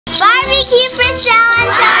Barbecue for sale, I'm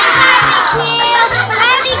selling barbecue.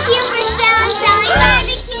 Barbecue for sale, I'm selling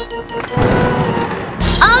barbecue.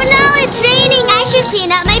 Oh no, it's raining. I should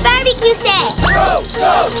clean up my barbecue set. Go,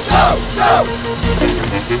 go, go, go.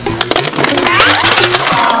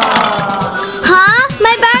 Huh?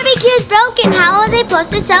 My barbecue's broken. How was I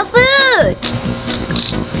supposed to sell food?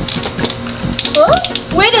 Oh,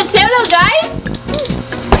 wait a seller, guys.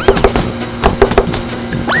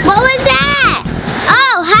 What was that?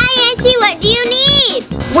 Oh, hi Auntie. What do you need?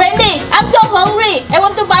 Wendy, I'm so hungry. I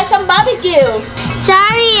want to buy some barbecue.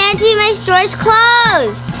 Sorry, Auntie. My store's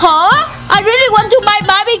closed. Huh? I really want to buy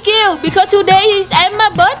barbecue because today is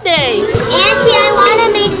Emma's birthday. Auntie, I want to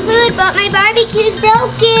make food, but my barbecue's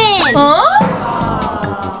broken. Huh?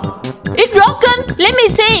 It's broken. Let me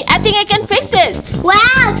see. I think I can fix it.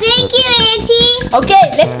 Wow, thank you, Auntie.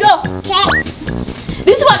 Okay, let's go. Okay.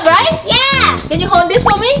 This one, right? Yeah. Can you hold this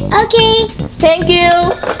for me? Okay. Thank you.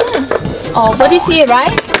 Oh, what is here,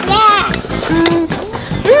 right? Yeah.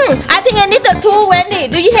 I think I need a tool, Wendy.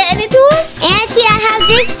 Do you have any tools? Auntie, I have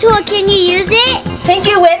this tool. Can you use it? Thank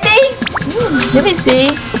you, Wendy. Let me see.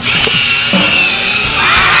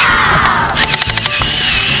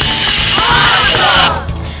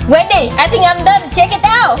 Wendy, I think I'm done. Check it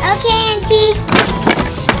out. Okay, Auntie.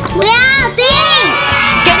 Wow, thanks.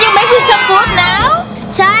 Can you make me some food now?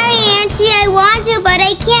 Sorry, Auntie, I want to, but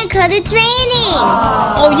I can't because it's raining.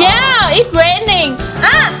 Oh yeah, it's raining.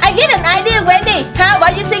 I get an idea, Wendy. How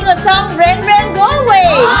about you sing a song, Rain, Rain, Go Away?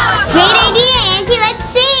 Great idea, Auntie. Let's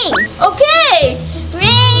sing. Okay.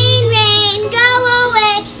 Rain, rain, go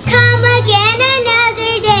away. Come again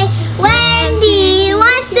another day. Wendy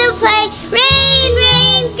wants to play. Rain,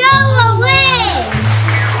 rain, go away.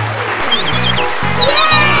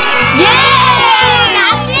 Yay!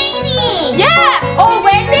 Stop raining. Yeah. Oh,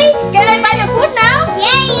 Wendy, can I buy the food now?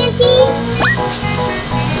 Yeah, Auntie.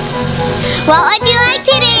 What would you like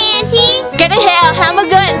today, Auntie? Can I have a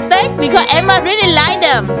hamburger and steak? Because Emma really like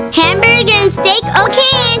them. Hamburger and steak?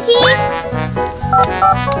 Okay, Auntie.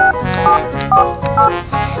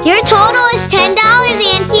 Your total is $10,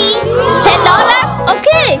 Auntie. $10?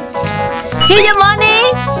 Okay. Here's your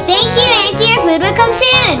money. Thank you, Auntie. Your food will come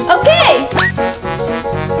soon. Okay.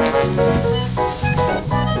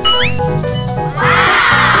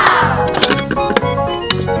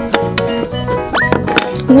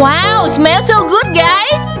 Wow, smells so good,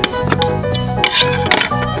 guys.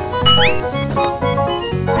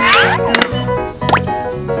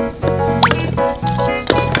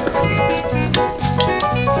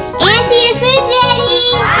 Auntie, your food's ready.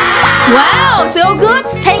 Wow, so good.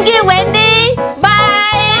 Thank you, Wendy. Bye.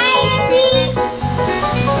 Bye, Auntie.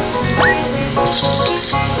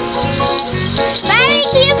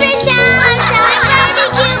 Barbecue for sale. I'm selling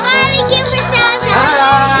barbecue. Barbecue for sale. I'm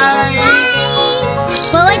selling barbecue.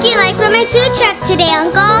 What would you like from my food truck today,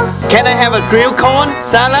 Uncle? Can I have a grilled corn,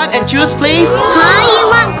 salad, and juice, please? Huh? You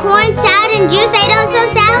want corn, salad, and juice? I don't sell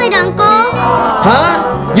salad, Uncle.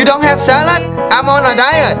 Huh? You don't have salad? I'm on a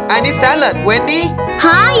diet. I need salad, Wendy.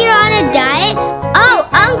 Huh? You're on a diet? Oh,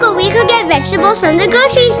 Uncle, we could get vegetables from the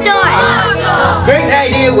grocery store. Great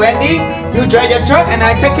idea, Wendy. You drive your truck and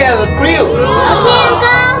I take care of the grill. Okay,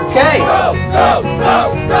 Uncle. Okay. Go, go,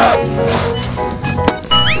 go, go.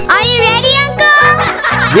 Are you ready, Uncle?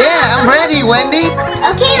 Yeah, I'm ready, Wendy.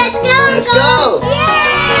 Okay, let's go, Uncle. Let's go.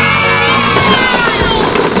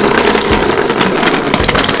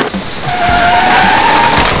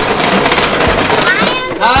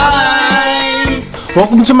 Hi.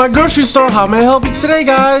 Welcome to my grocery store. How may I help you today,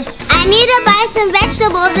 guys? I need to buy some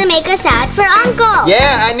vegetables and make a salad for Uncle.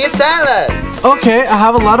 Yeah, I need salad. Okay, I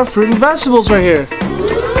have a lot of fruit and vegetables right here.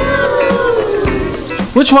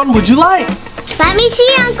 Which one would you like? Let me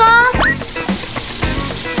see, Uncle.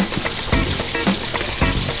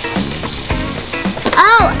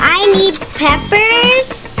 Oh, I need peppers,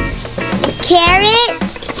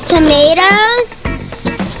 carrots, tomatoes,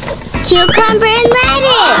 cucumber, and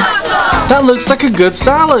lettuce. That looks like a good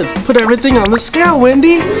salad. Put everything on the scale,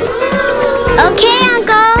 Wendy. Okay,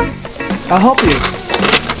 Uncle. I'll help you.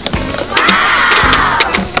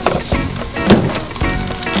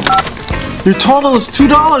 Your total is $2,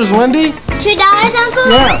 Wendy. $2, Uncle?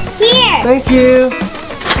 Yeah. Here. Thank you.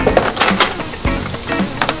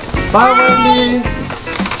 Bye, Wendy.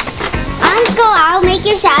 Uncle, I'll make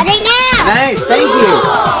your salad right now. Nice, thank you.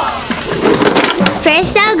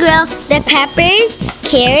 First, I'll grill the peppers,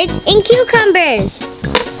 carrots, and cucumbers.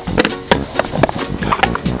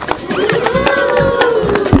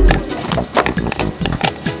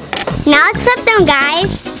 Now let's flip them, guys.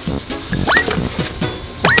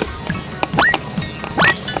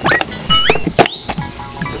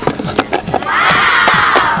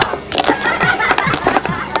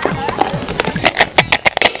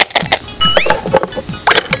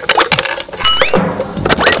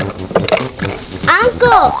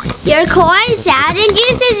 Your corn salad and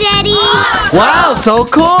juice is ready. Wow, so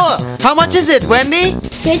cool. How much is it, Wendy?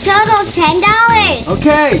 Your total's $10.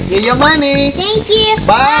 Okay, here your money. Thank you.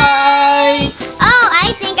 Bye. Oh,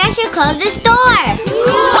 I think I should close the store.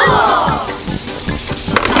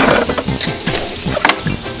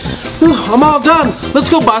 Whew, I'm all done. Let's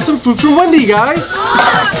go buy some food from Wendy, guys.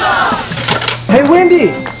 Hey,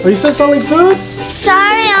 Wendy, are you still selling food?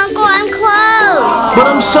 Sorry, Uncle, I'm closed. But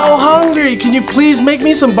I'm so hungry. Can you please make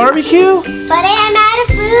me some barbecue? But I am out of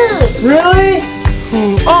food. Really?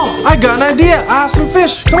 Oh, I got an idea. I have some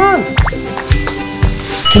fish. Come on.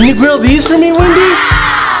 Can you grill these for me, Wendy?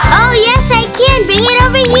 Oh, yes, I can. Bring it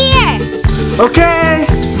over here. Okay.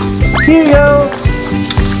 Here you go.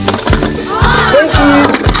 Thank you.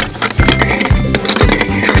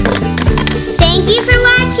 Thank you for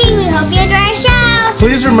watching. We hope you enjoy our show.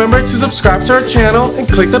 Please remember to subscribe to our channel and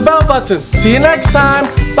click the bell button. See you next time.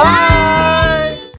 Bye.